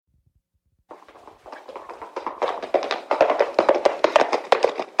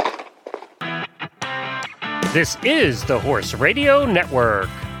This is the Horse Radio Network.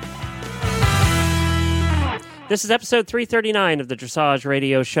 This is episode 339 of the Dressage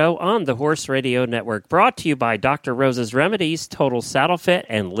Radio Show on the Horse Radio Network, brought to you by Dr. Rose's Remedies, Total Saddle Fit,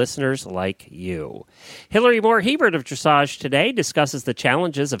 and listeners like you. Hillary Moore Hebert of Dressage Today discusses the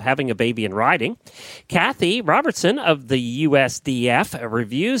challenges of having a baby and riding. Kathy Robertson of the USDF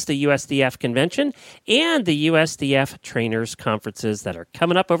reviews the USDF convention and the USDF trainers conferences that are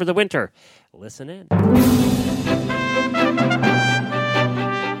coming up over the winter. Listen in.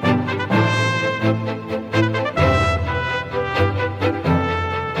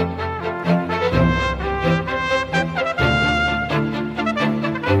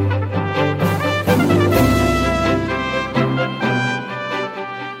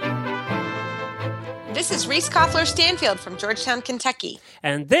 This is Reese Koffler-Stanfield from Georgetown, Kentucky.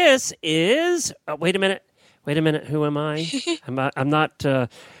 And this is... wait a minute. Who am I? I'm not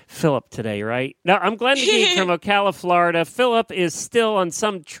Philip today, right? No, I'm Glenn McGee from Ocala, Florida. Philip is still on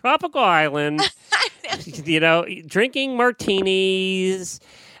some tropical island, drinking martinis,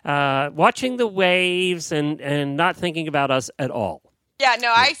 watching the waves, and not thinking about us at all. Yeah,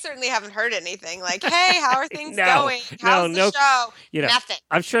 no, I certainly haven't heard anything. Like, hey, how are things going? How's the show? Nothing.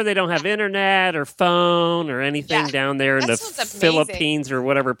 I'm sure they don't have internet or phone or anything down there in the Philippines or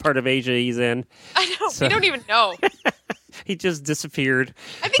whatever part of Asia he's in. I know. We don't even know. He just disappeared.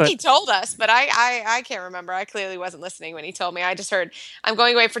 I think he told us, but I can't remember. I clearly wasn't listening when he told me. I just heard, I'm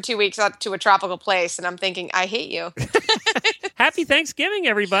going away for 2 weeks up to a tropical place, and I'm thinking, I hate you. Happy Thanksgiving,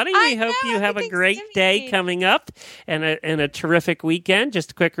 everybody. We hope you have a great day coming up and a terrific weekend.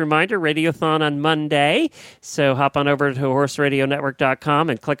 Just a quick reminder, Radiothon on Monday. So hop on over to horseradionetwork.com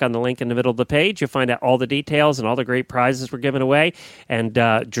and click on the link in the middle of the page. You'll find out all the details and all the great prizes we're giving away. And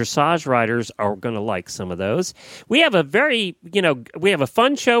dressage riders are going to like some of those. We have a we have a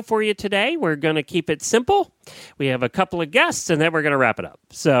fun show for you today. We're going to keep it simple. We have a couple of guests, and then we're going to wrap it up.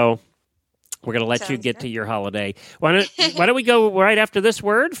 So we're going to let you get to your holiday. Why don't we go right after this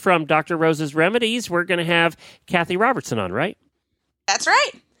word from Dr. Rose's Remedies? We're going to have Kathy Robertson on, right? That's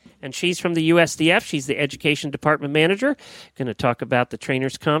right. And she's from the USDF. She's the Education Department Manager. Going to talk about the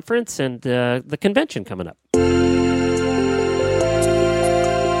Trainers Conference and the convention coming up.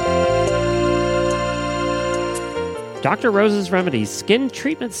 Dr. Rose's Remedies Skin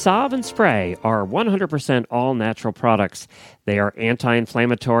Treatment Salve and Spray are 100% all-natural products. They are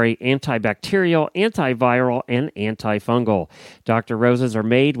anti-inflammatory, antibacterial, antiviral, and antifungal. Dr. Rose's are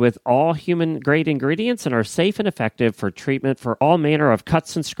made with all human-grade ingredients and are safe and effective for treatment for all manner of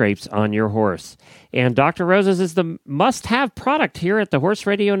cuts and scrapes on your horse. And Dr. Rose's is the must-have product here at the Horse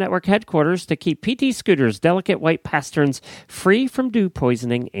Radio Network headquarters to keep PT Scooter's delicate white pasterns free from dew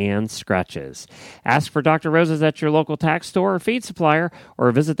poisoning and scratches. Ask for Dr. Rose's at your local tack store or feed supplier, or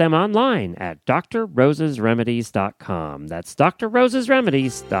visit them online at drrosesremedies.com. That's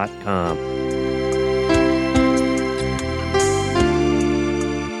drrosesremedies.com.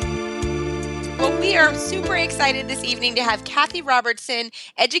 Well, we are super excited this evening to have Kathy Robertson,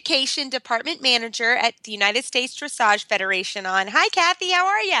 Education Department Manager at the United States Dressage Federation on. Hi, Kathy. How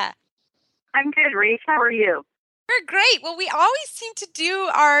are you? I'm good, Reese. How are you? We're great. Well, we always seem to do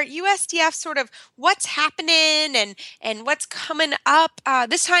our USDF sort of what's happening and what's coming up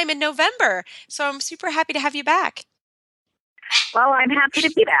this time in November. So I'm super happy to have you back. Well, I'm happy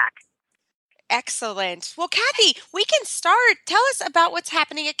to be back. Excellent. Well, Kathy, we can start. Tell us about what's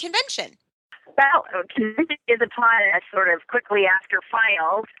happening at convention. Well, convention is upon us sort of quickly after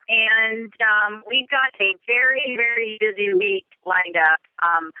finals, and we've got a very, very busy week lined up,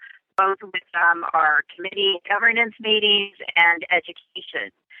 both with our committee governance meetings and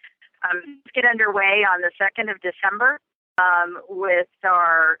education. Let's get underway on the 2nd of December with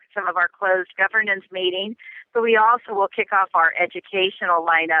some of our closed governance meetings. But we also will kick off our educational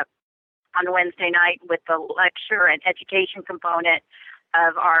lineup on Wednesday night with the lecture and education component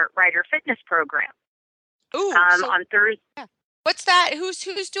of our rider fitness program. Ooh, on Thursday. Yeah. What's that? Who's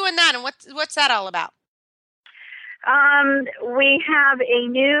doing that, and what's that all about? We have a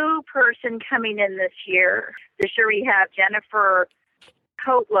new person coming in this year. This year we have Jennifer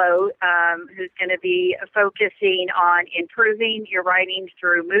Kotlow, who's going to be focusing on improving your riding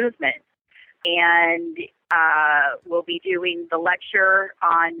through movement. And we'll be doing the lecture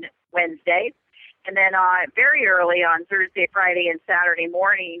on Wednesday. And then very early on Thursday, Friday, and Saturday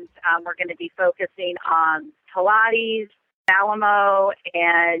mornings, we're going to be focusing on Pilates, Alamo,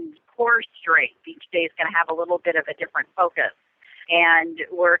 and core strength. Each day is going to have a little bit of a different focus. And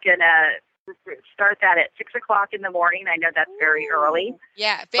we're going to start that at 6 o'clock in the morning. I know that's very early.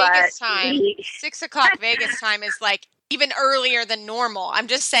 Yeah, Vegas time. 6 o'clock Vegas time is like even earlier than normal. I'm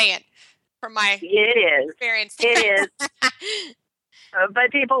just saying. from my It is. experience. It is.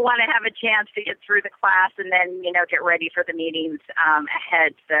 But people want to have a chance to get through the class and then, get ready for the meetings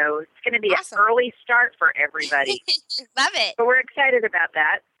ahead. So it's going to be Awesome. an early start for everybody. Love it. But we're excited about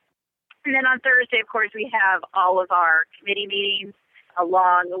that. And then on Thursday, of course, we have all of our committee meetings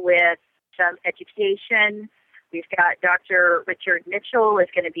along with some education. We've got Dr. Richard Mitchell is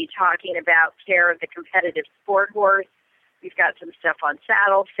going to be talking about care of the competitive sport horse. We've got some stuff on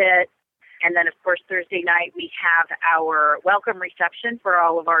saddle fit. And then, of course, Thursday night, we have our welcome reception for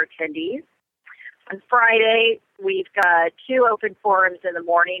all of our attendees. On Friday, we've got 2 open forums in the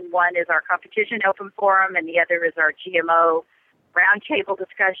morning. One is our competition open forum, and the other is our GMO roundtable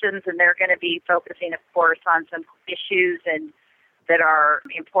discussions. And they're going to be focusing, of course, on some issues and that are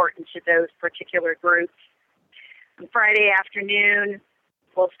important to those particular groups. On Friday afternoon,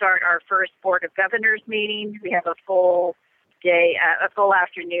 we'll start our first Board of Governors meeting. We have a full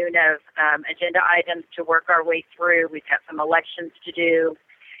afternoon of agenda items to work our way through. We've got some elections to do.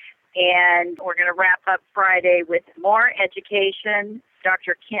 And we're going to wrap up Friday with more education.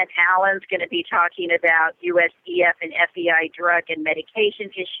 Dr. Kent Allen's going to be talking about USDF and FEI drug and medication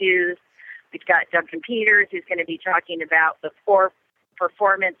issues. We've got Duncan Peters, who's going to be talking about the 4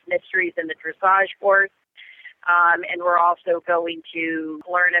 performance mysteries in the dressage horse. And we're also going to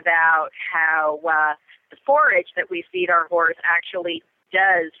learn about how the forage that we feed our horse actually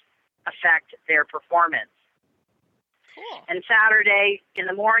does affect their performance. Cool. And Saturday in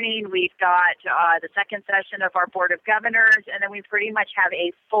the morning, we've got the second session of our Board of Governors, and then we pretty much have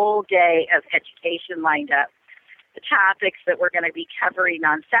a full day of education lined up. The topics that we're going to be covering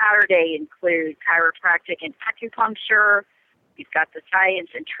on Saturday include chiropractic and acupuncture. We've got the science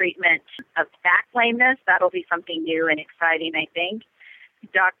and treatment of back lameness. That'll be something new and exciting, I think.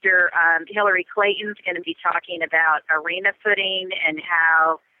 Dr. Hillary Clayton's going to be talking about arena footing and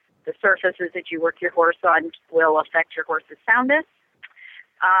how the surfaces that you work your horse on will affect your horse's soundness,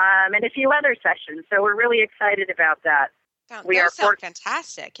 and a few other sessions. So we're really excited about that. Those sound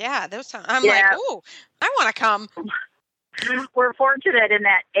fantastic. Yeah, those sound. Like, oh, I want to come. We're fortunate in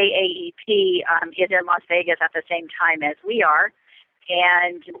that AAEP is in Las Vegas at the same time as we are,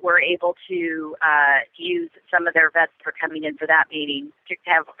 and we're able to use some of their vets for coming in for that meeting to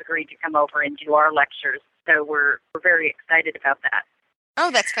have agreed to come over and do our lectures. So we're very excited about that.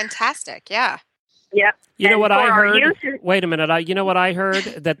 Oh, that's fantastic. Yeah. Yep. You know what I heard? Wait a minute. You know what I heard?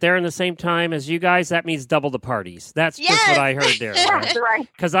 That they're in the same time as you guys. That means double the parties. That's just what I heard there. That's right.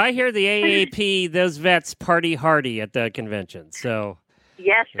 Because I hear the AAP, those vets party hardy at the convention. So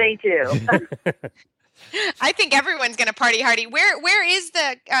yes, they do. I think everyone's going to party hardy. Where is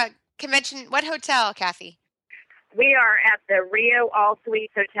the convention? What hotel, Kathy? We are at the Rio All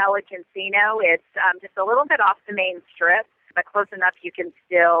Suites Hotel and Casino. It's just a little bit off the main strip, but close enough you can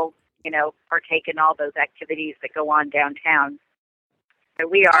still, partake in all those activities that go on downtown. So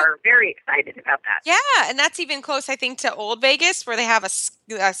we are very excited about that. Yeah, and that's even close, I think, to Old Vegas, where they have a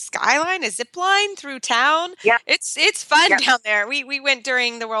skyline, a zip line through town. Yeah, it's fun down there. We went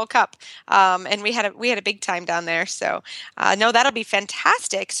during the World Cup, and we had a big time down there. So no, that'll be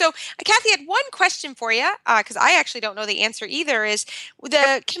fantastic. So Kathy, I had one question for you because I actually don't know the answer either. Is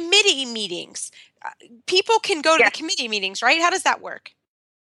the committee meetings? People can go to the committee meetings, right? How does that work?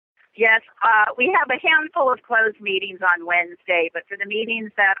 Yes, we have a handful of closed meetings on Wednesday, but for the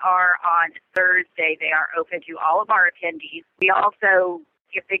meetings that are on Thursday, they are open to all of our attendees. We also,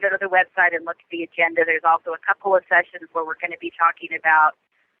 if they go to the website and look at the agenda, there's also a couple of sessions where we're going to be talking about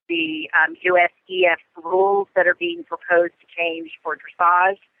the USDF rules that are being proposed to change for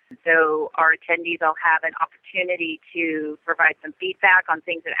dressage. So our attendees will have an opportunity to provide some feedback on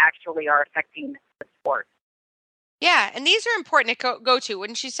things that actually are affecting the sport. Yeah, and these are important to go to,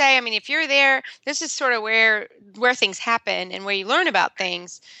 wouldn't you say? I mean, if you're there, this is sort of where things happen and where you learn about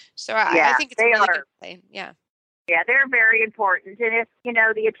things. So I think it's a really good play. Yeah. Yeah, they're very important. And if,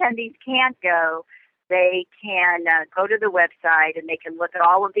 the attendees can't go, they can go to the website and they can look at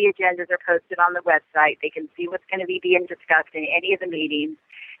all of the agendas are posted on the website. They can see what's going to be being discussed in any of the meetings.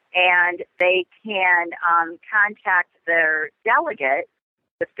 And they can contact their delegate,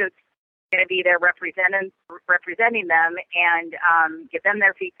 that's going to be there representing them, and give them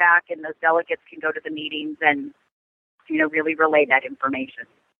their feedback, and those delegates can go to the meetings and, really relay that information.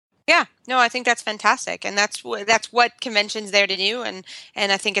 Yeah, no, I think that's fantastic, and that's what convention's there to do, and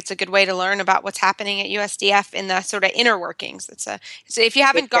I think it's a good way to learn about what's happening at USDF in the sort of inner workings. So if you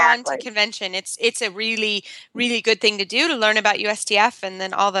haven't gone to convention, it's a really, really good thing to do to learn about USDF and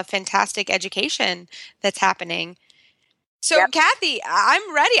then all the fantastic education that's happening. So, Yep. Kathy,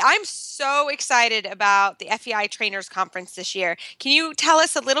 I'm ready. I'm so excited about the FEI Trainers Conference this year. Can you tell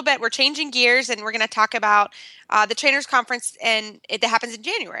us a little bit? We're changing gears, and we're going to talk about the Trainers Conference, and that happens in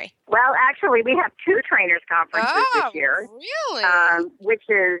January. Well, actually, we have 2 trainers conferences this year. Really? Which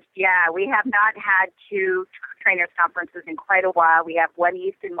is, we have not had 2 trainers conferences in quite a while. We have one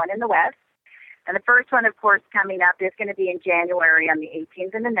East and one in the West. And the first one, of course, coming up is going to be in January on the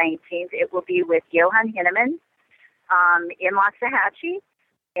 18th and the 19th. It will be with Johan Hinneman in Waxahachie.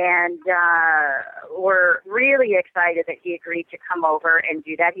 And we're really excited that he agreed to come over and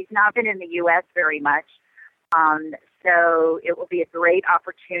do that. He's not been in the U.S. very much. So it will be a great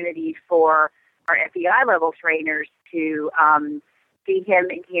opportunity for our FEI level trainers to see him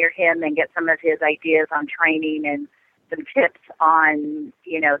and hear him and get some of his ideas on training and some tips on,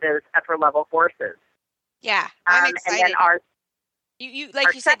 those upper level horses. Yeah, I'm excited. And then you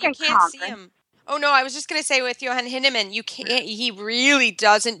like you said, you can't see him. Oh no, I was just going to say with Johan Hinneman, you can't. He really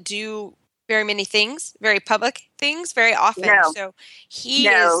doesn't do very many things, very public things, very often. No. So he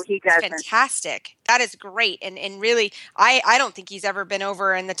doesn't. Fantastic. That is great, and really, I don't think he's ever been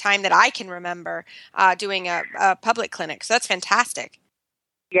over in the time that I can remember doing a public clinic. So that's fantastic.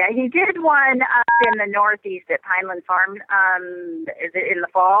 Yeah, he did one up in the Northeast at Pineland Farm in the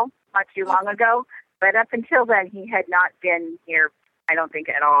fall, not too long ago. But up until then, he had not been here, I don't think,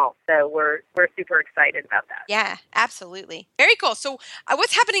 at all. So we're super excited about that. Yeah, absolutely. Very cool. So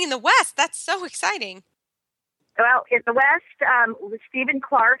what's happening in the West? That's so exciting. Well, in the West, Stephen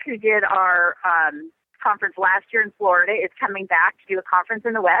Clark, who did our conference last year in Florida, is coming back to do a conference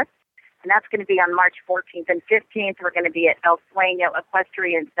in the West. And that's going to be on March 14th and 15th. We're going to be at El Sueño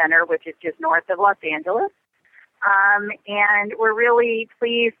Equestrian Center, which is just north of Los Angeles. And we're really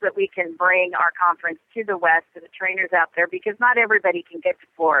pleased that we can bring our conference to the West, to the trainers out there, because not everybody can get to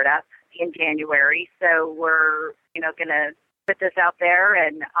Florida in January. So we're, going to put this out there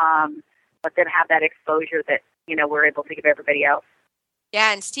and let them have that exposure that, we're able to give everybody else.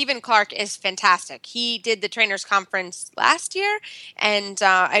 Yeah, and Stephen Clark is fantastic. He did the Trainers Conference last year, and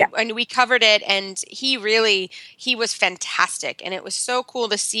and we covered it, and he was fantastic. And it was so cool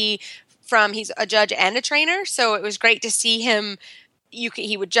to see he's a judge and a trainer, so it was great to see him.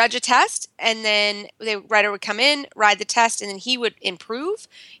 He would judge a test, and then the rider would come in, ride the test, and then he would improve.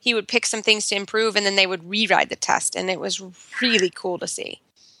 He would pick some things to improve, and then they would re-ride the test, and it was really cool to see.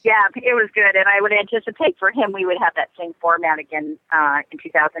 Yeah, it was good, and I would anticipate for him we would have that same format again in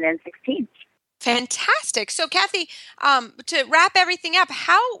 2016. Fantastic. So, Kathy, to wrap everything up,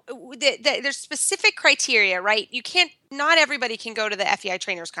 there's specific criteria, right? Not everybody can go to the FEI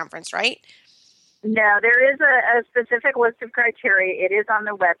Trainers Conference, right? No, there is a specific list of criteria. It is on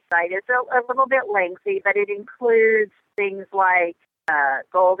the website. It's a little bit lengthy, but it includes things like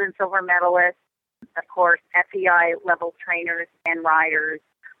gold and silver medalists, of course, FEI level trainers and riders,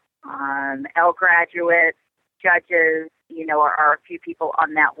 L graduates, judges, are a few people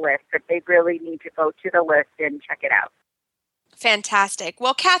on that list, but they really need to go to the list and check it out. Fantastic.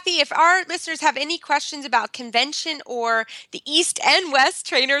 Well, Kathy, if our listeners have any questions about convention or the East and West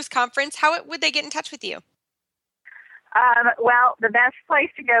Trainers Conference, how would they get in touch with you? Well, the best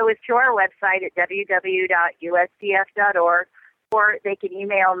place to go is to our website at www.usdf.org, or they can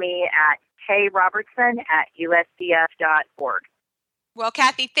email me at krobertson@usdf.org. Well,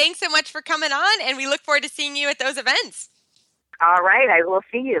 Kathy, thanks so much for coming on, and we look forward to seeing you at those events. All right, I will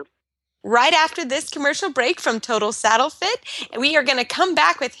see you. Right after this commercial break from Total Saddle Fit, we are going to come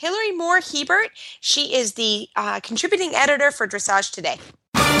back with Hillary Moore Hebert. She is the contributing editor for Dressage Today.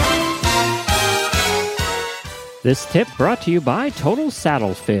 This tip brought to you by Total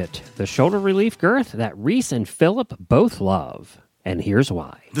Saddle Fit, the shoulder relief girth that Reese and Phillip both love. And here's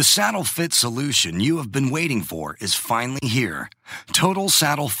why. The saddle fit solution you have been waiting for is finally here.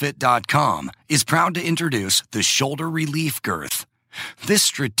 TotalSaddleFit.com is proud to introduce the Shoulder Relief Girth. This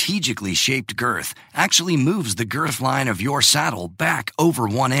strategically shaped girth actually moves the girth line of your saddle back over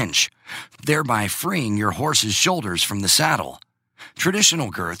 1 inch, thereby freeing your horse's shoulders from the saddle.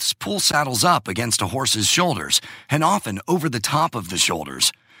 Traditional girths pull saddles up against a horse's shoulders and often over the top of the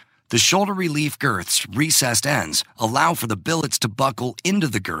shoulders. The shoulder relief girth's recessed ends allow for the billets to buckle into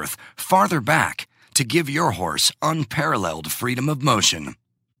the girth farther back to give your horse unparalleled freedom of motion.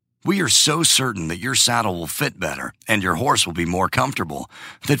 We are so certain that your saddle will fit better and your horse will be more comfortable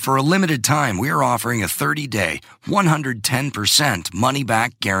that for a limited time we are offering a 30-day, 110%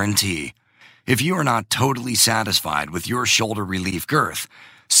 money-back guarantee. If you are not totally satisfied with your shoulder relief girth,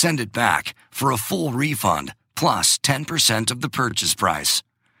 send it back for a full refund plus 10% of the purchase price.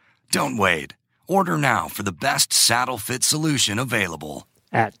 Don't wait. Order now for the best saddle fit solution available.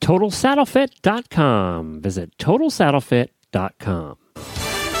 at TotalSaddleFit.com. Visit TotalSaddleFit.com.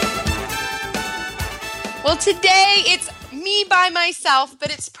 Well, today it's me by myself,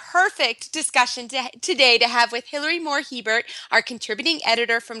 but it's perfect discussion today to have with Hillary Moore Hebert, our contributing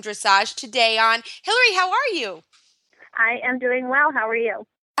editor from Dressage Today on. Hillary, how are you? I am doing well. How are you?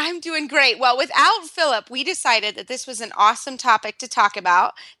 I'm doing great. Well, without Philip, we decided that this was an awesome topic to talk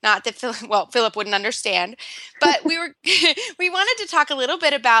about. Not that Philip wouldn't understand, but we wanted to talk a little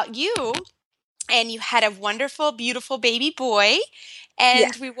bit about you. And you had a wonderful, beautiful baby boy.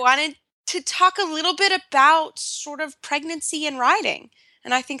 And we wanted to talk a little bit about sort of pregnancy and riding.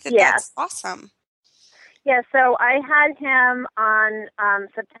 And I think that's awesome. Yeah, so I had him on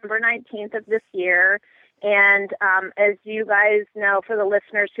September 19th of this year. And as you guys know, for the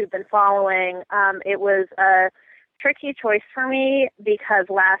listeners who've been following, it was a tricky choice for me because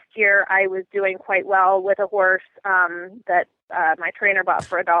last year I was doing quite well with a horse that my trainer bought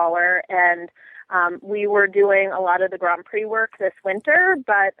for $1. And we were doing a lot of the Grand Prix work this winter,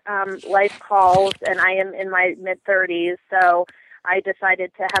 but life calls, and I am in my mid-30s, so I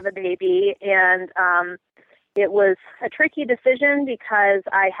decided to have a baby. And it was a tricky decision because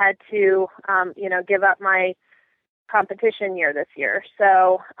I had to, give up my competition year this year.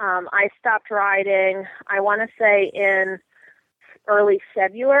 So I stopped riding, I want to say in early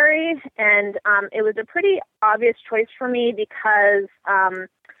February, and it was a pretty obvious choice for me because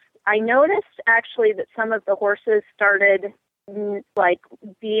I noticed actually that some of the horses started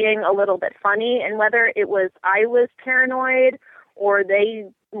being a little bit funny, and whether it was I was paranoid or they,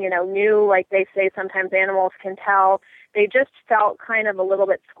 knew, like they say sometimes animals can tell, they just felt kind of a little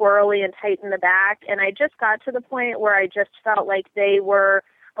bit squirrely and tight in the back. And I just got to the point where I just felt like they were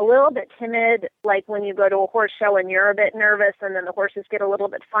a little bit timid, like when you go to a horse show and you're a bit nervous and then the horses get a little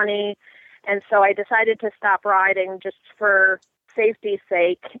bit funny. And so I decided to stop riding just for safety's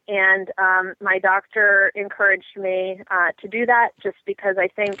sake. And my doctor encouraged me to do that just because I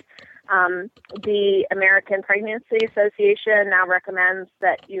think the American Pregnancy Association now recommends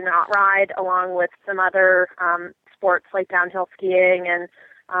that you not ride, along with some other sports like downhill skiing and,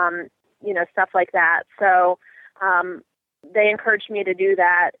 stuff like that. So they encouraged me to do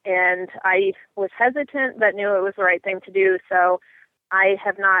that, and I was hesitant but knew it was the right thing to do. So I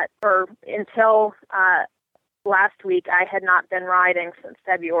have not, or until last week, I had not been riding since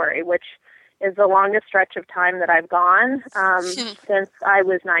February, which is the longest stretch of time that I've gone since I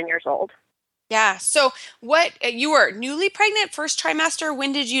was 9 years old. Yeah. So you were newly pregnant, first trimester.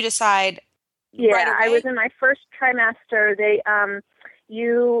 When did you decide? Yeah, right away? I was in my first trimester.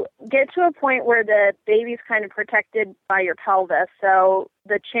 You get to a point where the baby's kind of protected by your pelvis. So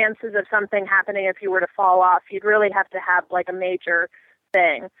the chances of something happening if you were to fall off, you'd really have to have like a major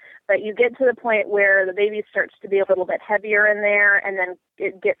thing. But you get to the point where the baby starts to be a little bit heavier in there, and then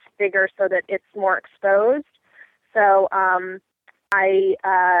it gets bigger so that it's more exposed. So I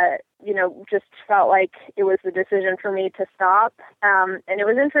just felt like it was the decision for me to stop. And it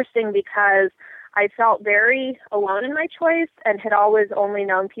was interesting because I felt very alone in my choice and had always only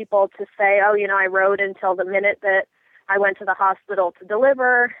known people to say, I rode until the minute that I went to the hospital to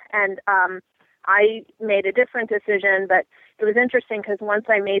deliver. And I made a different decision, but it was interesting because once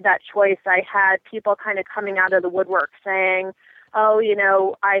I made that choice, I had people kind of coming out of the woodwork saying,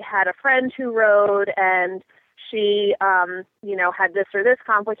 I had a friend who rode and she, had this or this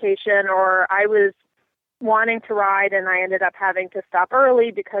complication, or I was wanting to ride and I ended up having to stop early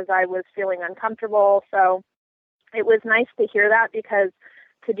because I was feeling uncomfortable. So it was nice to hear that because,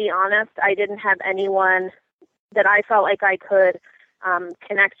 to be honest, I didn't have anyone that I felt like I could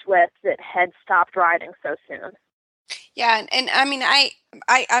connect with that had stopped riding so soon. Yeah, and I mean, I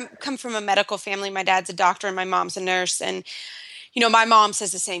come from a medical family. My dad's a doctor and my mom's a nurse, and my mom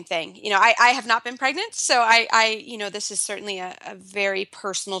says the same thing. I have not been pregnant, so I this is certainly a very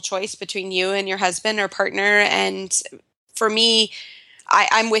personal choice between you and your husband or partner. And for me,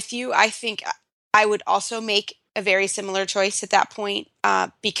 I'm with you. I think I would also make a very similar choice at that point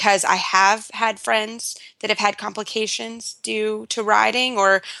because I have had friends that have had complications due to riding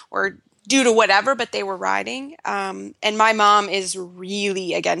or due to whatever, but they were riding. And my mom is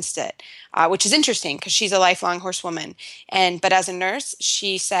really against it, which is interesting because she's a lifelong horsewoman. But as a nurse,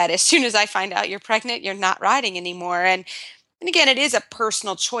 she said, as soon as I find out you're pregnant, you're not riding anymore. And again, it is a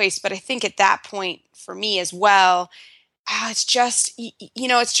personal choice, but I think at that point for me as well, it's just,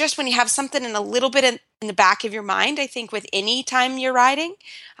 it's just when you have something in a little bit in the back of your mind, I think with any time you're riding,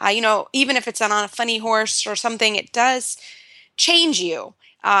 even if it's on a funny horse or something, it does change you.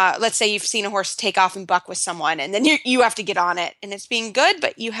 Let's say you've seen a horse take off and buck with someone and then you have to get on it and it's being good,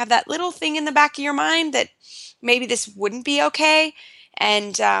 but you have that little thing in the back of your mind that maybe this wouldn't be okay.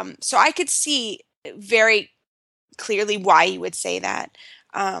 And so I could see very clearly why you would say that,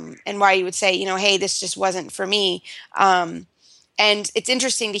 and why you would say, hey, this just wasn't for me. And it's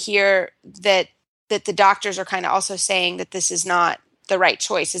interesting to hear that the doctors are kind of also saying that this is not the right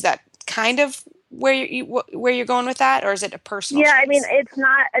choice. Is that kind of where you're going with that, or is it a personal choice? I mean, it's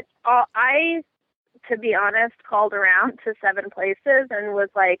not. I, to be honest, called around to 7 places and was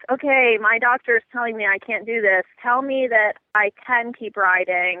like, okay, my doctor's telling me I can't do this. Tell me that I can keep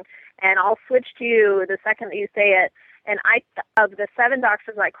riding, and I'll switch to you the second that you say it. And of the 7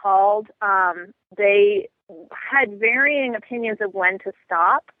 doctors I called, they had varying opinions of when to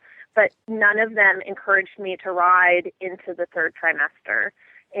stop, but none of them encouraged me to ride into the 3rd trimester.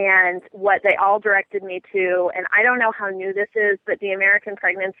 And what they all directed me to, and I don't know how new this is, but the American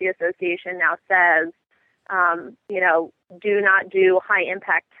Pregnancy Association now says, do not do high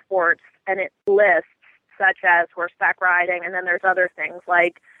impact sports, and it lists such as horseback riding, and then there's other things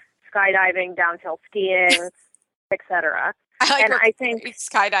like skydiving, downhill skiing, etc. I think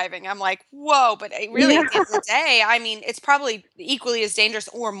skydiving, I'm like, whoa, but really, at the end of the day, I mean, it's probably equally as dangerous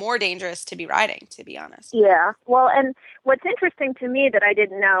or more dangerous to be riding, to be honest. Yeah. Well, and what's interesting to me that I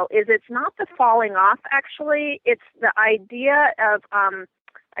didn't know is it's not the falling off, actually. It's the idea of,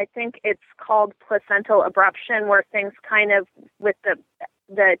 I think it's called placental abruption, where things kind of, with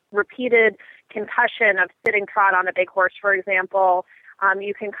the repeated concussion of sitting trot on a big horse, for example,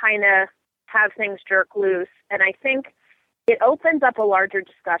 you can kind of have things jerk loose. And I think it opens up a larger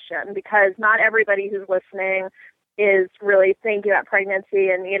discussion, because not everybody who's listening is really thinking about pregnancy.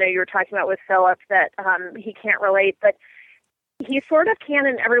 And, you were talking about with Philip that he can't relate, but he sort of can,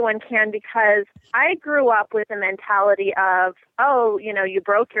 and everyone can, because I grew up with the mentality of, you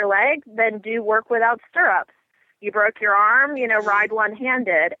broke your leg, then do work without stirrups. You broke your arm, ride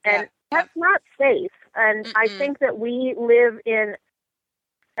one-handed. And that's not safe. And I think that we live in,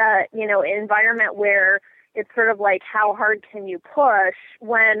 an environment where it's sort of like, how hard can you push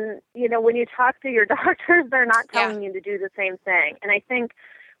when you talk to your doctors, they're not telling you to do the same thing. And I think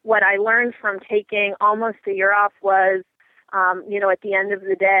what I learned from taking almost a year off was, at the end of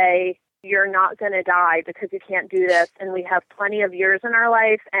the day, you're not going to die because you can't do this. And we have plenty of years in our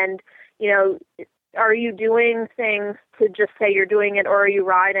life. And, are you doing things to just say you're doing it, or are you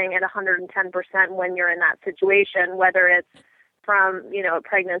riding at 110% when you're in that situation, whether it's from,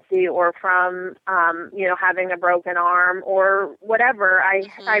 pregnancy or from, having a broken arm or whatever.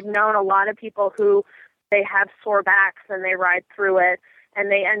 I've known a lot of people who they have sore backs and they ride through it, and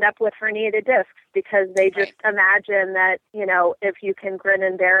they end up with herniated discs because they just imagine that, if you can grin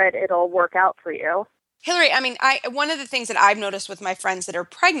and bear it, it'll work out for you. Hillary, I mean, one of the things that I've noticed with my friends that are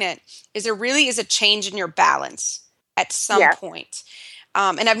pregnant is there really is a change in your balance at some point.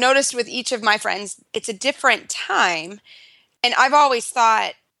 And I've noticed with each of my friends, it's a different time. And I've always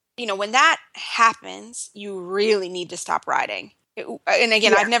thought, when that happens, you really need to stop riding. And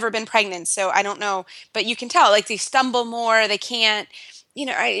again, I've never been pregnant, so I don't know. But you can tell, like, they stumble more. They can't,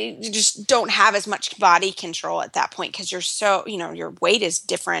 you just don't have as much body control at that point because you're so, your weight is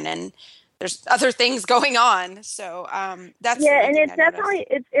different and there's other things going on. So that's and it's definitely,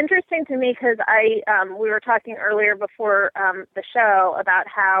 it's interesting to me because we were talking earlier before the show about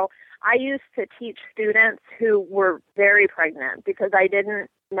how I used to teach students who were very pregnant because I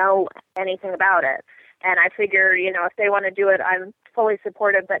didn't know anything about it. And I figure, if they want to do it, I'm fully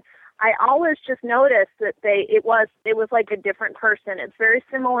supportive. But I always just noticed that it was like a different person. It's very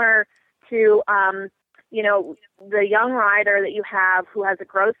similar to, the young rider that you have who has a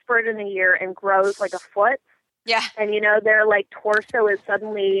growth spurt in a year and grows like a foot. Yeah. And, their like torso is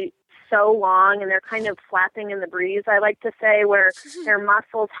suddenly so long and they're kind of flapping in the breeze, I like to say, where their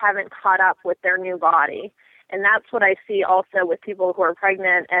muscles haven't caught up with their new body. And that's what I see also with people who are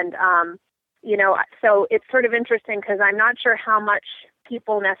pregnant. And, so it's sort of interesting because I'm not sure how much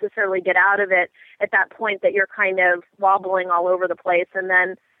people necessarily get out of it at that point that you're kind of wobbling all over the place. And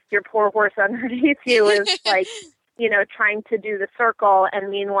then your poor horse underneath you is like, trying to do the circle. And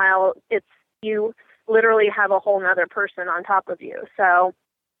meanwhile, you literally have a whole nother person on top of you. So,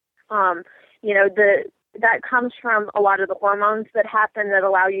 that comes from a lot of the hormones that happen that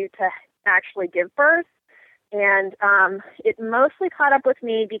allow you to actually give birth. And it mostly caught up with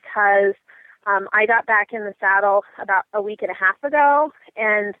me because I got back in the saddle about a week and a half ago,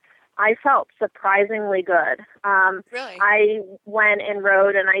 and I felt surprisingly good. Really? I went and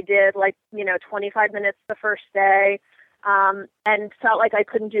rode, and I did 25 minutes the first day, and felt like I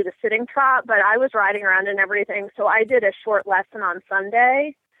couldn't do the sitting trot, but I was riding around and everything. So I did a short lesson on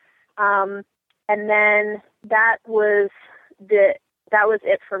Sunday. And then that was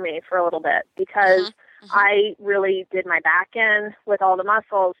it for me for a little bit because I really did my back in with all the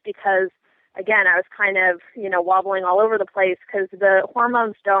muscles because, again, I was kind of, wobbling all over the place because the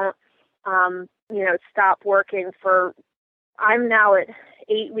hormones don't, stop working I'm now at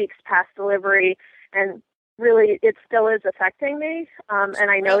 8 weeks past delivery, and really it still is affecting me,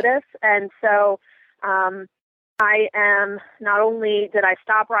 and I notice. And so I am, not only did I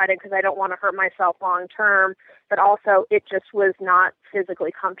stop riding because I don't want to hurt myself long term, but also it just was not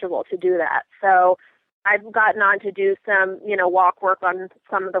physically comfortable to do that. So I've gotten on to do some, walk work on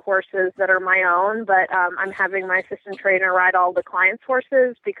some of the horses that are my own, but I'm having my assistant trainer ride all the clients'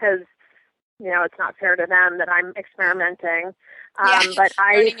 horses because, it's not fair to them that I'm experimenting. But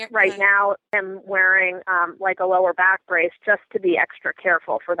I, right now, am wearing like a lower back brace just to be extra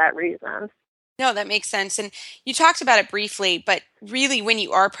careful for that reason. No, that makes sense. And you talked about it briefly, but really when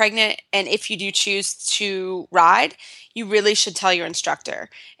you are pregnant and if you do choose to ride, you really should tell your instructor.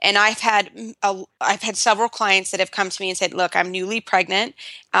 And I've had several clients that have come to me and said, look, I'm newly pregnant.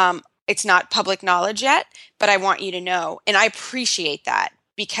 It's not public knowledge yet, but I want you to know. And I appreciate that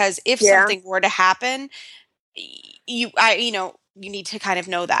because if something were to happen, you need to kind of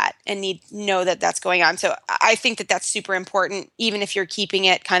know that and know that that's going on. So I think that that's super important. Even if you're keeping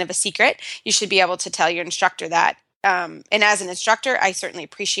it kind of a secret, you should be able to tell your instructor that. And as an instructor, I certainly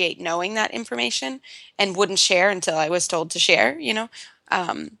appreciate knowing that information and wouldn't share until I was told to share,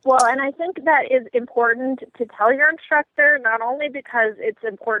 Well, and I think that is important to tell your instructor, not only because it's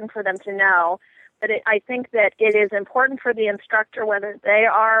important for them to know, but I think that it is important for the instructor, whether they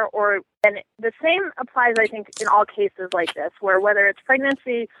are and the same applies, I think, in all cases like this, where whether it's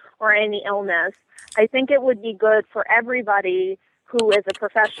pregnancy or any illness, I think it would be good for everybody who is a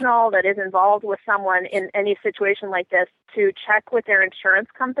professional that is involved with someone in any situation like this to check with their insurance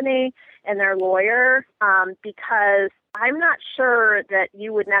company and their lawyer, because I'm not sure that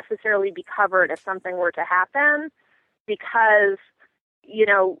you would necessarily be covered if something were to happen, because,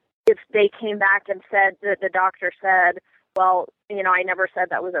 if they came back and said that the doctor said, well, I never said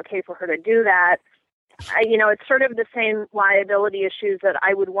that was okay for her to do that. It's sort of the same liability issues that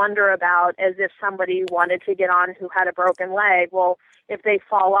I would wonder about as if somebody wanted to get on who had a broken leg. Well, if they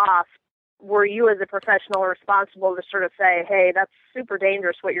fall off, were you as a professional responsible to sort of say, hey, that's super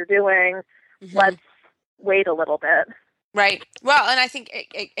dangerous what you're doing. Mm-hmm. Let's wait a little bit. Right. Well, and I think,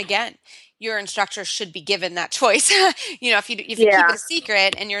 again, your instructor should be given that choice. If you keep it a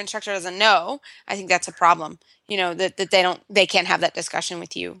secret and your instructor doesn't know, I think that's a problem. That they can't have that discussion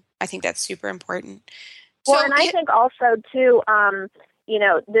with you. I think that's super important. Well, and I think also too,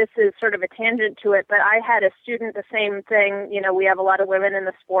 this is sort of a tangent to it, but I had a student, the same thing. We have a lot of women in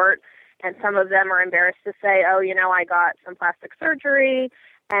the sport, and some of them are embarrassed to say, oh, I got some plastic surgery.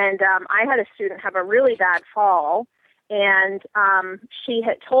 And I had a student have a really bad fall. And she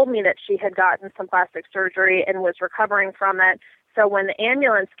had told me that she had gotten some plastic surgery and was recovering from it. So when the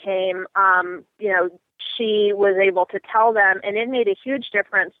ambulance came, she was able to tell them, and it made a huge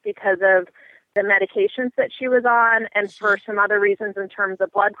difference because of the medications that she was on and for some other reasons in terms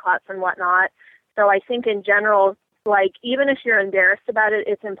of blood clots and whatnot. So I think in general, like, even if you're embarrassed about it,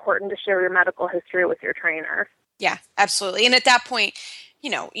 it's important to share your medical history with your trainer. Yeah, absolutely. And at that point,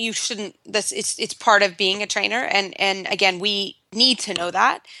 you shouldn't, it's part of being a trainer. And again, we need to know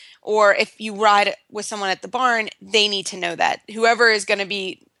that. Or if you ride with someone at the barn, they need to know that. Whoever is going to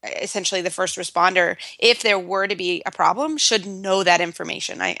be essentially the first responder, if there were to be a problem, should know that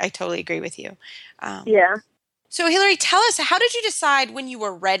information. I totally agree with you. Yeah. So Hillary, tell us, how did you decide when you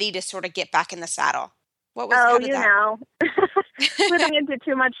were ready to sort of get back in the saddle? What was, putting into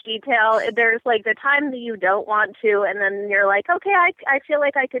too much detail, there's like the time that you don't want to, and then you're like, okay, I feel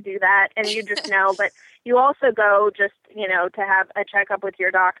like I could do that, and you just know, but you also go just, to have a checkup with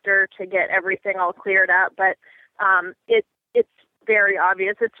your doctor to get everything all cleared up, but it's very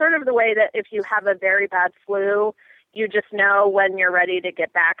obvious. It's sort of the way that if you have a very bad flu, you just know when you're ready to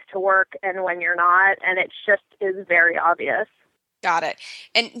get back to work and when you're not, and it just is very obvious. Got it.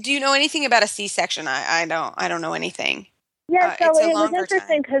 And do you know anything about a C-section? I don't know anything. Yeah, so it was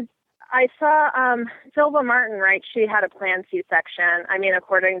interesting because I saw Silva Martin, right? She had a planned C-section. I mean,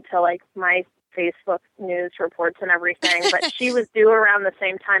 according to like my Facebook news reports and everything, but she was due around the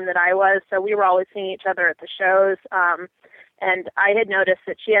same time that I was, so we were always seeing each other at the shows. And I had noticed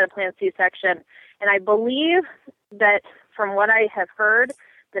that she had a planned C-section, and I believe that from what I have heard,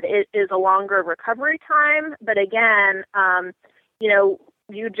 that it is a longer recovery time. But again,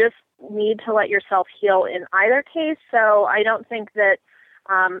 you just need to let yourself heal in either case. So I don't think that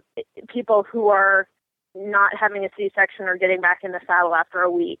people who are not having a C-section are getting back in the saddle after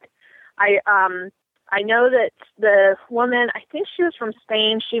a week. I know that the woman, I think she was from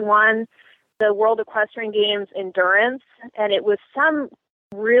Spain, she won the World Equestrian Games endurance, and it was some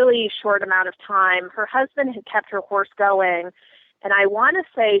really short amount of time. Her husband had kept her horse going, and I want to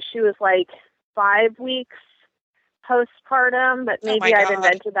say she was like 5 weeks postpartum, but maybe I've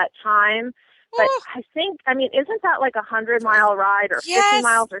invented that time. But I think, isn't that like 100-mile ride or 50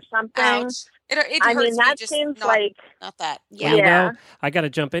 miles or something? Ouch. It hurts that me, seems not, like... Not that. Yeah. Well, I got to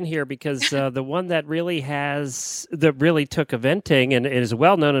jump in here because the one that really took eventing and is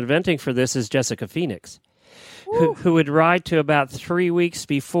well known at eventing for this is Jessica Phoenix, who would ride to about 3 weeks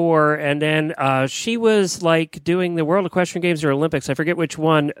before, and then she was like doing the World Equestrian Games or Olympics, I forget which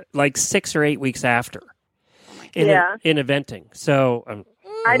one, like 6 or 8 weeks after in eventing. So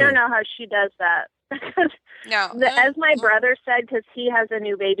I don't know how she does that. No. As my brother said, because he has a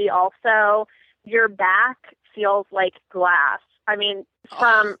new baby also, your back feels like glass.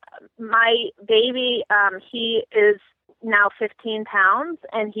 From my baby, he is now 15 pounds,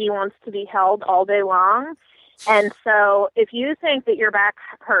 and he wants to be held all day long. And so if you think that your back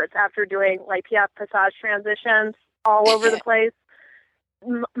hurts after doing like Piaffe Passage transitions all over the place,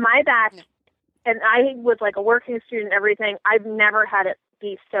 my back, and I was like a working student and everything, I've never had it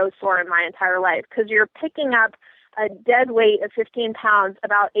be so sore in my entire life, because you're picking up a dead weight of 15 pounds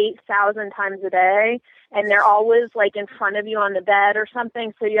about 8,000 times a day, and they're always like in front of you on the bed or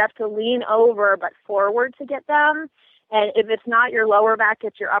something, so you have to lean over but forward to get them. And if it's not your lower back,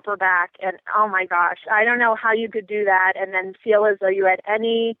 it's your upper back. And oh my gosh, I don't know how you could do that and then feel as though you had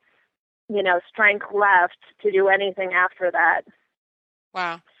any, strength left to do anything after that.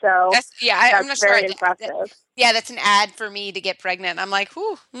 Wow. So I'm not very sure. impressive. That's an ad for me to get pregnant. I'm like,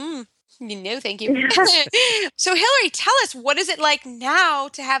 thank you. So Hillary, tell us, what is it like now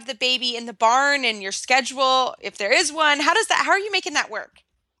to have the baby in the barn and your schedule, if there is one? How are you making that work?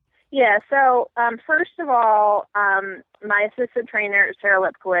 Yeah, so first of all, my assistant trainer, Sarah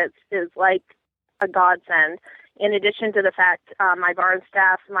Lipkowitz, is like a godsend. In addition to the fact my barn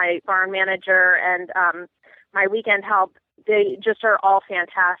staff, my barn manager, and my weekend help, they just are all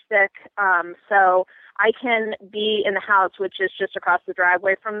fantastic. So I can be in the house, which is just across the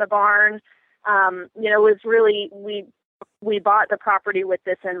driveway from the barn. It was really, we bought the property with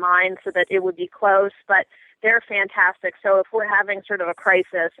this in mind so that it would be close, but they're fantastic. So if we're having sort of a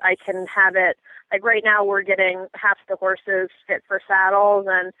crisis, I can have it, like right now we're getting half the horses fit for saddles,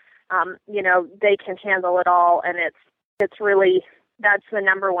 and, they can handle it all. And it's really, that's the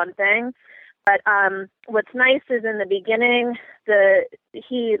number one thing. But what's nice is in the beginning,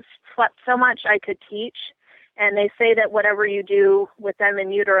 he slept so much I could teach. And they say that whatever you do with them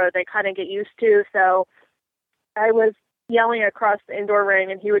in utero, they kind of get used to. So I was yelling across the indoor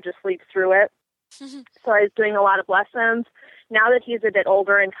ring, and he would just sleep through it. So I was doing a lot of lessons. Now that he's a bit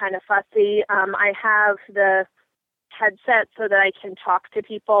older and kind of fussy, I have the headset so that I can talk to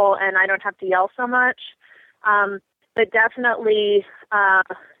people and I don't have to yell so much. But definitely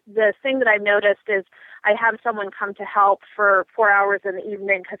the thing that I've noticed is I have someone come to help for 4 hours in the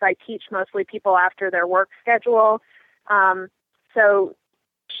evening, because I teach mostly people after their work schedule. So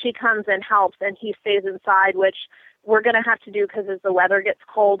she comes and helps, and he stays inside, which we're going to have to do because as the weather gets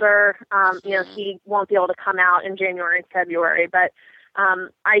colder, he won't be able to come out in January and February. But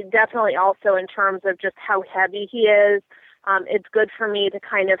I definitely also, in terms of just how heavy he is, it's good for me to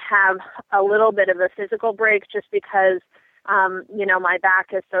kind of have a little bit of a physical break, just because, my back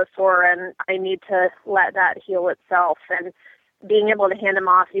is so sore and I need to let that heal itself. And being able to hand him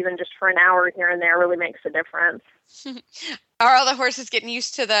off even just for an hour here and there really makes a difference. Are all the horses getting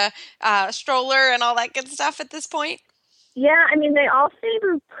used to the stroller and all that good stuff at this point? Yeah, they all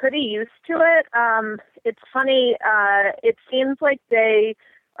seem pretty used to it. It's funny. It seems like they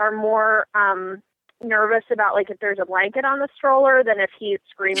are more nervous about like if there's a blanket on the stroller than if he's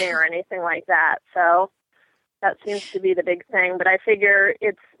screaming or anything like that. So that seems to be the big thing. But I figure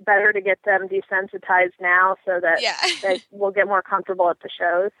it's better to get them desensitized now so that they will get more comfortable at the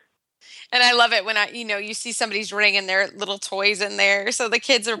shows. And I love it when you see somebody's ring and their little toys in there. So the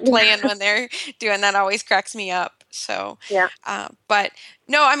kids are playing when they're doing that. Always cracks me up. So, yeah. But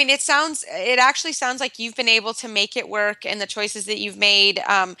no, it actually sounds like you've been able to make it work, and the choices that you've made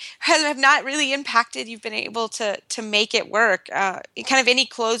have not really impacted. You've been able to make it work. Kind of any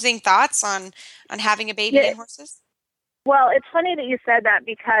closing thoughts on having a baby and horses? Well, it's funny that you said that,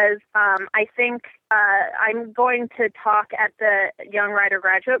 because I think I'm going to talk at the Young Rider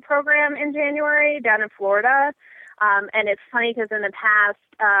Graduate Program in January down in Florida. And it's funny because in the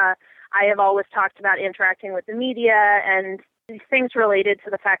past, I have always talked about interacting with the media and things related to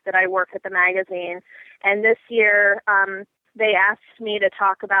the fact that I work at the magazine. And this year, they asked me to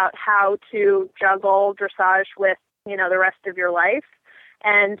talk about how to juggle dressage with, the rest of your life.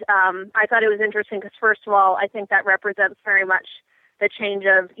 And I thought it was interesting because, first of all, I think that represents very much the change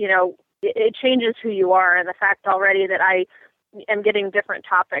of, it changes who you are. And the fact already that I am getting different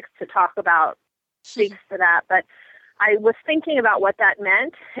topics to talk about speaks to that. But I was thinking about what that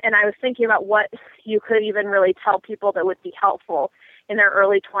meant, and I was thinking about what you could even really tell people that would be helpful in their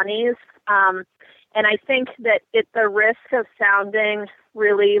early 20s. And I think that it's the risk of sounding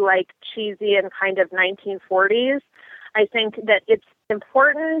really like cheesy and kind of 1940s. I think that it's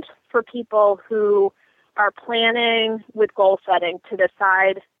important for people who are planning with goal setting to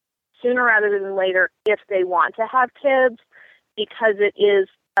decide sooner rather than later if they want to have kids, because it is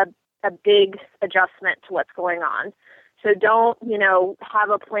a big adjustment to what's going on. So don't,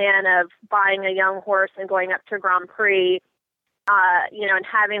 have a plan of buying a young horse and going up to Grand Prix, and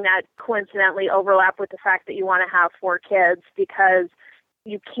having that coincidentally overlap with the fact that you want to have 4 kids, because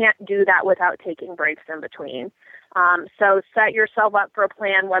you can't do that without taking breaks in between. So set yourself up for a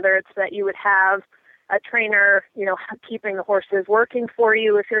plan, whether it's that you would have a trainer, keeping the horses working for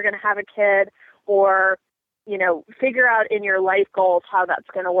you if you're going to have a kid, or, figure out in your life goals how that's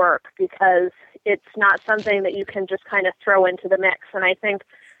going to work, because it's not something that you can just kind of throw into the mix. And I think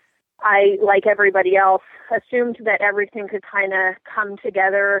I, like everybody else, assumed that everything could kind of come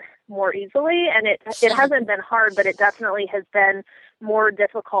together more easily. And it hasn't been hard, but it definitely has been more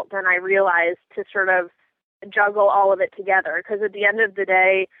difficult than I realized to sort of juggle all of it together. Because at the end of the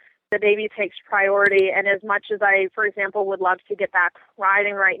day, the baby takes priority. And as much as I, for example, would love to get back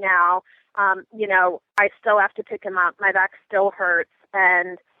riding right now, I still have to pick him up. My back still hurts.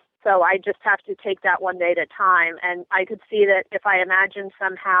 And so I just have to take that one day at a time. And I could see that if I imagined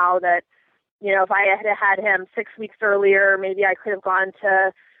somehow that, if I had him 6 weeks earlier, maybe I could have gone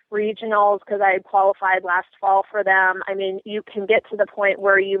to regionals because I had qualified last fall for them. I mean, you can get to the point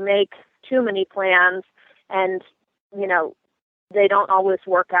where you make too many plans and, they don't always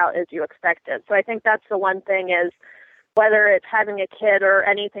work out as you expected. So I think that's the one thing is, whether it's having a kid or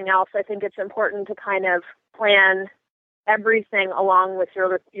anything else, I think it's important to kind of plan everything along with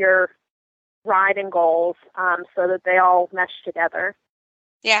your riding goals, so that they all mesh together.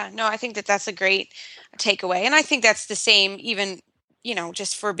 Yeah, no, I think that's a great takeaway. And I think that's the same even,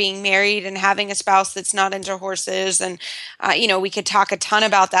 just for being married and having a spouse that's not into horses. And, we could talk a ton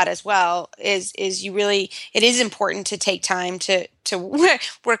about that as well, is it is important to take time to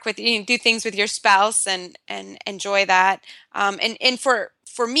work with, do things with your spouse and enjoy that. And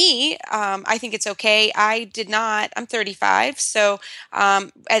for me, I think it's okay. I'm 35. So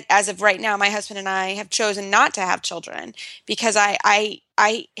as of right now, my husband and I have chosen not to have children because I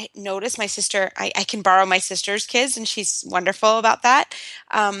notice my sister, I can borrow my sister's kids and she's wonderful about that.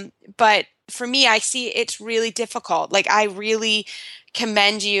 But for me, I see it's really difficult. Like I really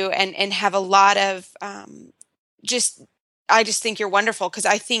commend you and have a lot of I just think you're wonderful, because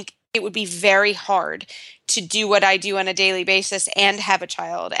I think it would be very hard to do what I do on a daily basis and have a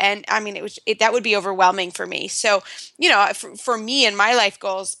child. And I mean, that would be overwhelming for me. So, for me and my life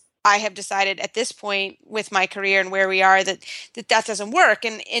goals, I have decided at this point with my career and where we are that doesn't work.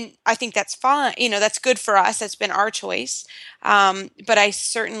 And I think that's fine. That's good for us. That's been our choice. But I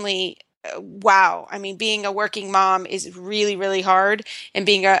certainly, wow. I mean, being a working mom is really, really hard. And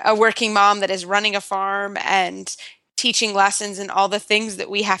being a working mom that is running a farm and teaching lessons and all the things that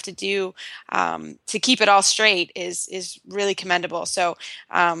we have to do to keep it all straight is really commendable. So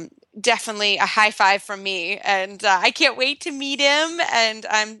definitely a high five from me, and I can't wait to meet him.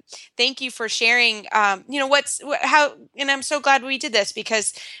 And thank you for sharing. And I'm so glad we did this,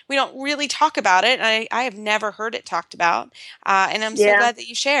 because we don't really talk about it. I have never heard it talked about, and I'm so glad that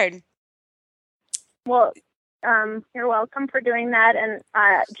you shared. Well, you're welcome for doing that. And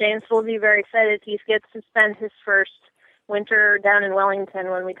James will be very excited. He gets to spend his first winter down in Wellington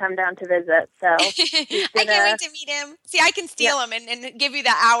when we come down to visit. So I can't wait to meet him. See, I can steal him and give you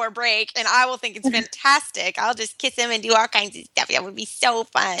the hour break, and I will think it's fantastic. I'll just kiss him and do all kinds of stuff. That would be so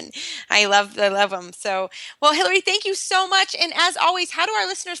fun. I love him. So, well, Hillary, thank you so much. And as always, how do our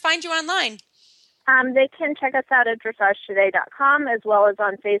listeners find you online? They can check us out at dressagetoday.com, as well as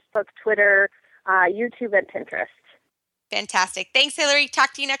on Facebook, Twitter, YouTube, and Pinterest. Fantastic. Thanks, Hillary.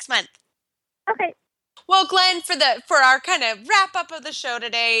 Talk to you next month. Okay. Well, Glenn, for our kind of wrap up of the show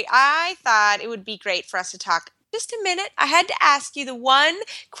today, I thought it would be great for us to talk just a minute. I had to ask you the one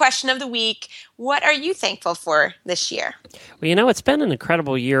question of the week. What are you thankful for this year? Well, it's been an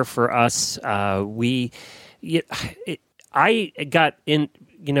incredible year for us. I got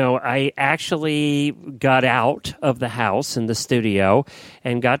I actually got out of the house in the studio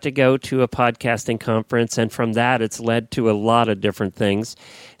and got to go to a podcasting conference, and from that, it's led to a lot of different things.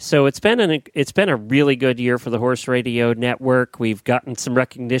 So it's been a really good year for the Horse Radio Network. We've gotten some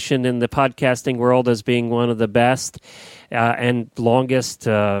recognition in the podcasting world as being one of the best and longest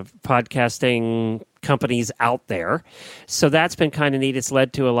podcasting companies out there. So that's been kind of neat. It's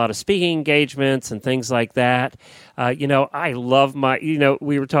led to a lot of speaking engagements and things like that. I love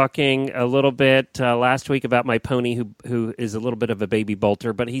we were talking a little bit last week about my pony who is a little bit of a baby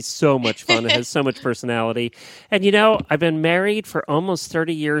bolter, but he's so much fun and has so much personality. And, I've been married for almost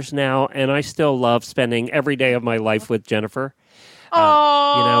 30 years now, and I still love spending every day of my life with Jennifer.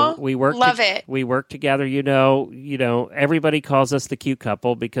 We work. We work together. Everybody calls us the cute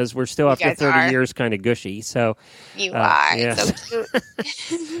couple because we're still after 30 years kind of gushy. So you are. Yeah. So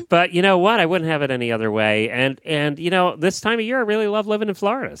cute. But you know what? I wouldn't have it any other way. And this time of year, I really love living in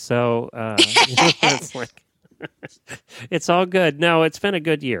Florida. So it's like it's all good. No, it's been a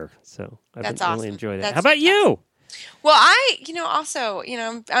good year. So I've really enjoyed it. How about you? Well,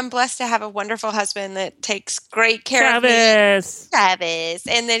 I'm blessed to have a wonderful husband that takes great care of me. Travis.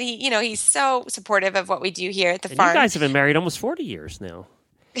 And that he's so supportive of what we do here at the farm. You guys have been married almost 40 years now.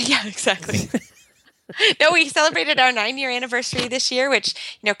 Yeah, exactly. No, we celebrated our 9-year anniversary this year,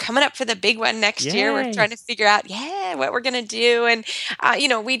 which, coming up for the big one next year, we're trying to figure out, what we're going to do. And, I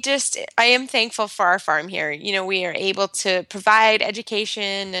am thankful for our farm here. We are able to provide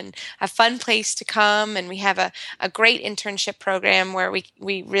education and a fun place to come. And we have a great internship program where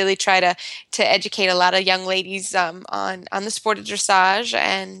we really try to educate a lot of young ladies on the sport of dressage.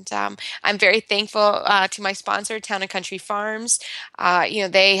 And I'm very thankful to my sponsor, Town & Country Farms.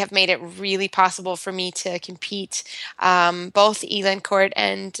 They have made it really possible for me to compete both Elancourt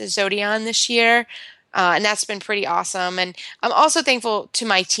and Zodion this year. And that's been pretty awesome. And I'm also thankful to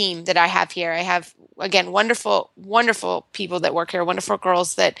my team that I have here. I have, again, wonderful, wonderful people that work here, wonderful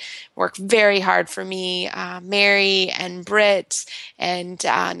girls that work very hard for me, Mary and Britt and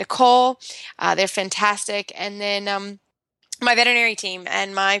Nicole. They're fantastic. And then my veterinary team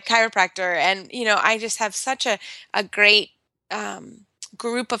and my chiropractor. And, I just have such a great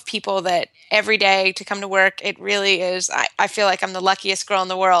group of people that every day to come to work, it really is, I feel like I'm the luckiest girl in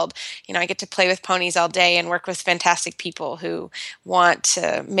the world. I get to play with ponies all day and work with fantastic people who want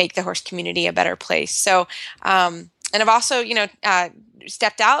to make the horse community a better place. So, and I've also,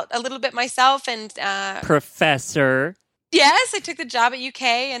 stepped out a little bit myself and Professor. Yes, I took the job at UK,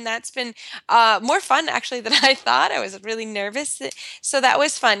 and that's been more fun actually than I thought. I was really nervous, so that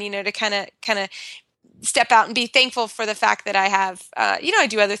was fun, to kind of step out and be thankful for the fact that I have, I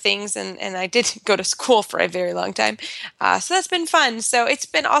do other things, and I did go to school for a very long time. So that's been fun. So it's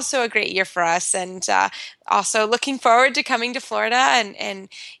been also a great year for us, and also looking forward to coming to Florida. And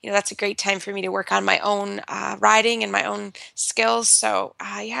that's a great time for me to work on my own riding and my own skills. So,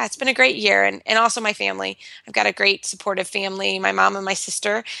 it's been a great year. And also my family. I've got a great supportive family, my mom and my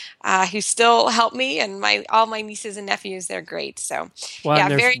sister, who still help me, and all my nieces and nephews, they're great. So,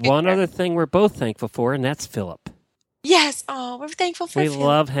 there's one other thing we're both thankful for, and that's Philip. Yes. Oh, we're thankful for him. We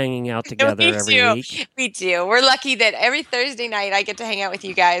love hanging out together every week. We do. We're lucky that every Thursday night I get to hang out with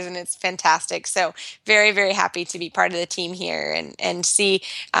you guys, and it's fantastic. So very, very happy to be part of the team here and see,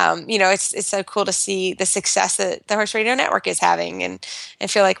 it's so cool to see the success that the Horse Radio Network is having and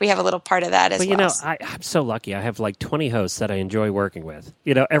feel like we have a little part of that as well. I'm so lucky. I have like 20 hosts that I enjoy working with.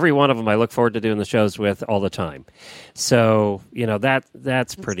 Every one of them I look forward to doing the shows with all the time. So,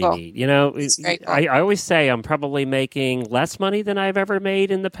 that's pretty neat. Cool. I always say I'm probably making less money than I've ever made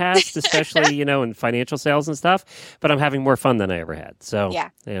in the past, especially, in financial sales and stuff, but I'm having more fun than I ever had. So,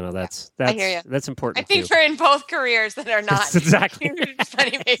 that's important. I think we're in both careers that are not exactly money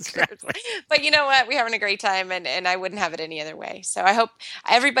makers. Exactly. But you know what? We're having a great time, and I wouldn't have it any other way. So I hope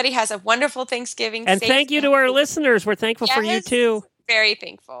everybody has a wonderful Thanksgiving. And thank you to our listeners. We're thankful for you too. Very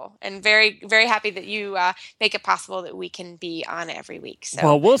thankful and very, very happy that you make it possible that we can be on every week. So,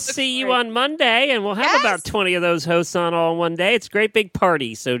 well, we'll see you on Monday, and we'll have about 20 of those hosts on all one day. It's a great big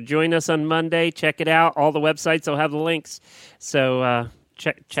party. So join us on Monday. Check it out. All the websites will have the links. So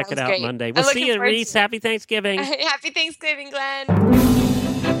check it out Monday. We'll see you, Reese. Happy Thanksgiving. Happy Thanksgiving, Glenn.